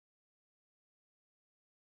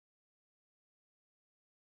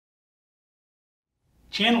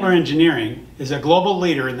Chandler Engineering is a global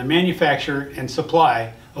leader in the manufacture and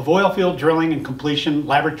supply of oilfield drilling and completion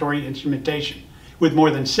laboratory instrumentation with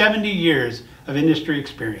more than 70 years of industry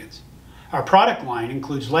experience. Our product line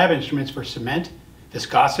includes lab instruments for cement,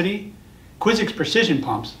 viscosity, Quizix precision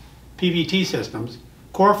pumps, PVT systems,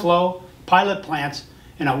 core flow, pilot plants,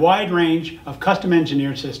 and a wide range of custom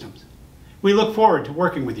engineered systems. We look forward to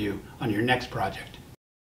working with you on your next project.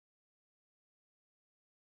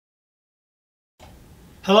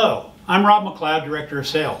 Hello, I'm Rob McLeod, Director of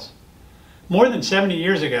Sales. More than 70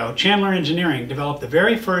 years ago, Chandler Engineering developed the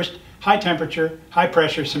very first high-temperature,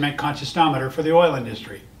 high-pressure cement consistometer for the oil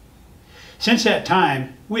industry. Since that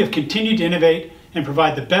time, we have continued to innovate and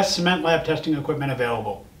provide the best cement lab testing equipment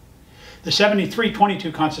available. The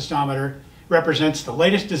 7322 consistometer represents the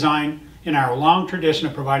latest design in our long tradition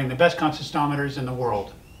of providing the best consistometers in the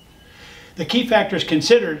world. The key factors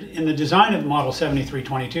considered in the design of the Model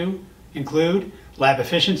 7322 include lab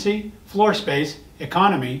efficiency, floor space,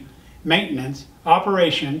 economy, maintenance,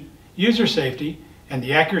 operation, user safety, and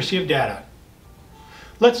the accuracy of data.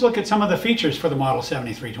 Let's look at some of the features for the Model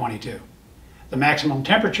 7322. The maximum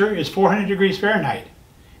temperature is 400 degrees Fahrenheit,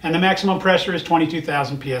 and the maximum pressure is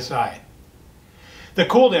 22,000 psi. The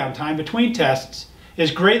cool down time between tests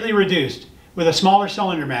is greatly reduced with a smaller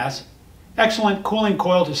cylinder mass, excellent cooling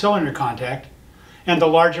coil to cylinder contact, and the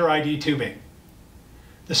larger ID tubing.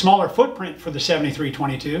 The smaller footprint for the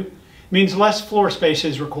 7322 means less floor space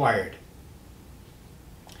is required.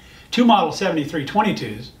 Two Model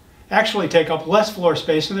 7322s actually take up less floor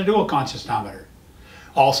space than the dual consistometer.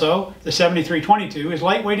 Also, the 7322 is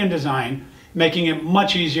lightweight in design, making it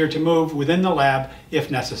much easier to move within the lab if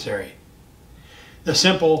necessary. The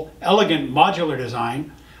simple, elegant modular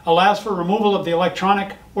design allows for removal of the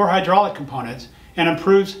electronic or hydraulic components and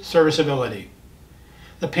improves serviceability.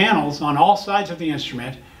 The panels on all sides of the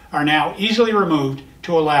instrument are now easily removed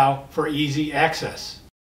to allow for easy access.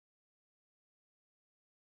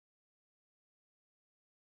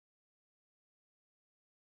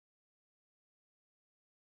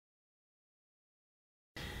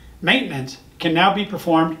 Maintenance can now be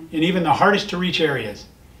performed in even the hardest to reach areas.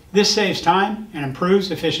 This saves time and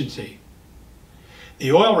improves efficiency.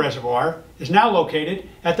 The oil reservoir is now located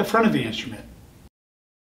at the front of the instrument.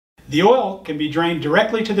 The oil can be drained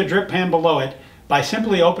directly to the drip pan below it by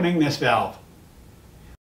simply opening this valve.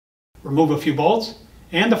 Remove a few bolts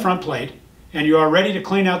and the front plate, and you are ready to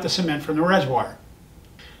clean out the cement from the reservoir.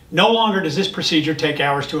 No longer does this procedure take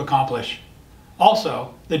hours to accomplish.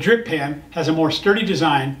 Also, the drip pan has a more sturdy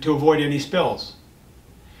design to avoid any spills.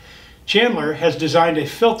 Chandler has designed a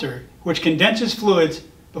filter which condenses fluids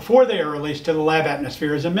before they are released to the lab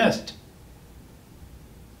atmosphere as a mist.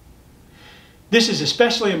 This is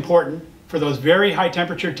especially important for those very high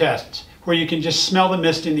temperature tests where you can just smell the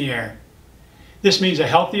mist in the air. This means a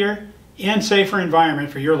healthier and safer environment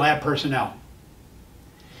for your lab personnel.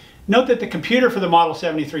 Note that the computer for the Model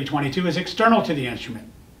 7322 is external to the instrument.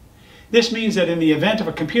 This means that in the event of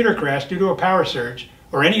a computer crash due to a power surge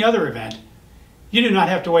or any other event, you do not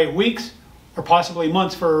have to wait weeks or possibly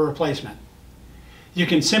months for a replacement. You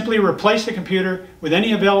can simply replace the computer with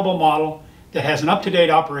any available model that has an up-to-date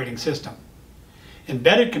operating system.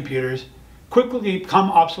 Embedded computers quickly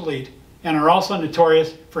become obsolete and are also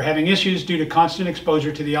notorious for having issues due to constant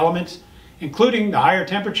exposure to the elements, including the higher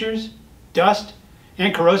temperatures, dust,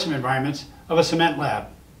 and corrosive environments of a cement lab.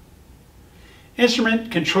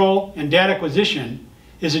 Instrument control and data acquisition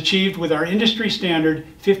is achieved with our industry standard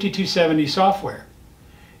 5270 software.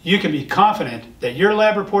 You can be confident that your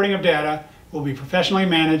lab reporting of data will be professionally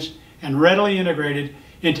managed and readily integrated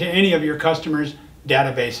into any of your customers'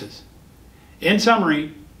 databases. In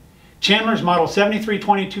summary, Chandler's Model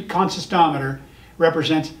 7322 consistometer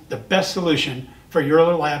represents the best solution for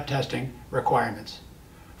your lab testing requirements.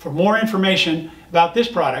 For more information about this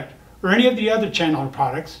product or any of the other Chandler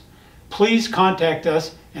products, please contact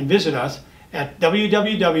us and visit us at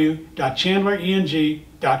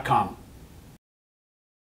www.chandlereng.com.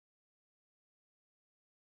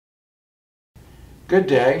 Good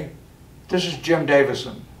day. This is Jim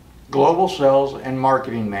Davison, Global Sales and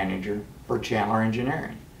Marketing Manager for Chandler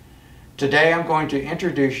Engineering. Today I'm going to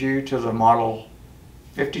introduce you to the Model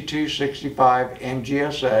 5265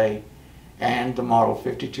 Mgsa and the Model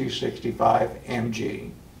 5265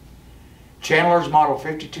 Mg. Chandler's Model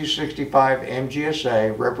 5265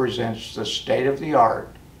 Mgsa represents the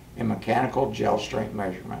state-of-the-art in mechanical gel strength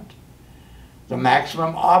measurement. The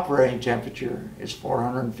maximum operating temperature is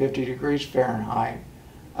 450 degrees Fahrenheit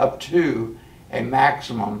up to a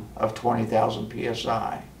maximum of 20,000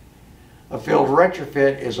 psi. A field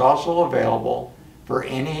retrofit is also available for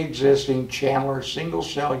any existing Chandler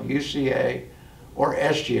single-cell UCA or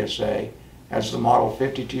SGSA, as the Model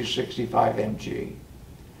 5265MG.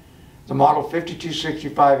 The Model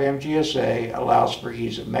 5265 Mgsa allows for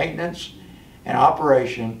ease of maintenance and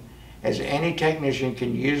operation, as any technician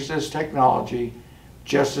can use this technology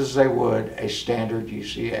just as they would a standard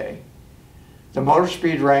UCA. The motor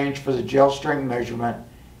speed range for the gel strength measurement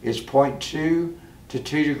is 0.2 to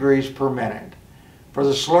 2 degrees per minute. For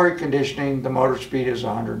the slurry conditioning, the motor speed is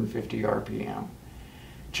 150 RPM.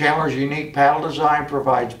 Chandler's unique paddle design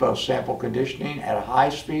provides both sample conditioning at a high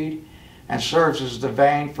speed and serves as the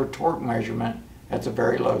vein for torque measurement at the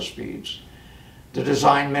very low speeds. The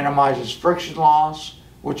design minimizes friction loss,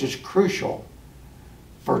 which is crucial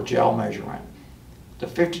for gel measurement. The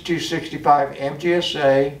 5265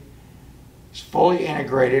 Mgsa is fully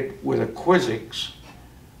integrated with a Quizzix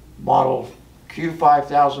Model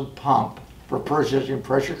Q5000 pump for precision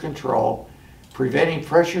pressure control, preventing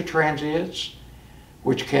pressure transients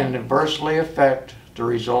which can adversely affect the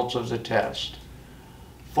results of the test.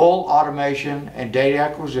 Full automation and data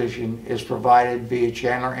acquisition is provided via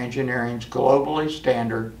Chandler Engineering's globally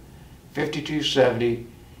standard 5270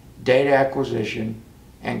 data acquisition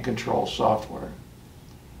and control software.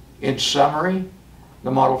 In summary,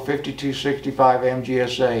 the Model 5265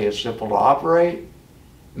 Mgsa is simple to operate,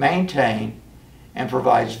 maintain, and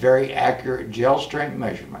provides very accurate gel strength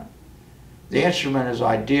measurement. The instrument is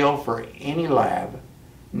ideal for any lab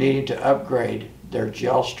needing to upgrade their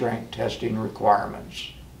gel strength testing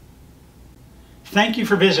requirements. Thank you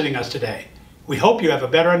for visiting us today. We hope you have a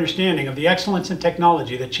better understanding of the excellence in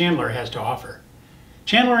technology that Chandler has to offer.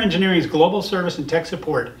 Chandler Engineering's global service and tech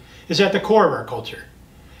support is at the core of our culture.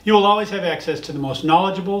 You will always have access to the most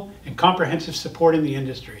knowledgeable and comprehensive support in the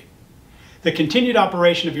industry. The continued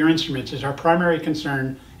operation of your instruments is our primary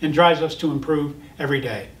concern and drives us to improve every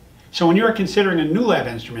day. So when you are considering a new lab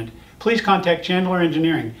instrument, please contact Chandler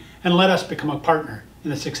Engineering and let us become a partner in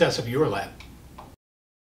the success of your lab.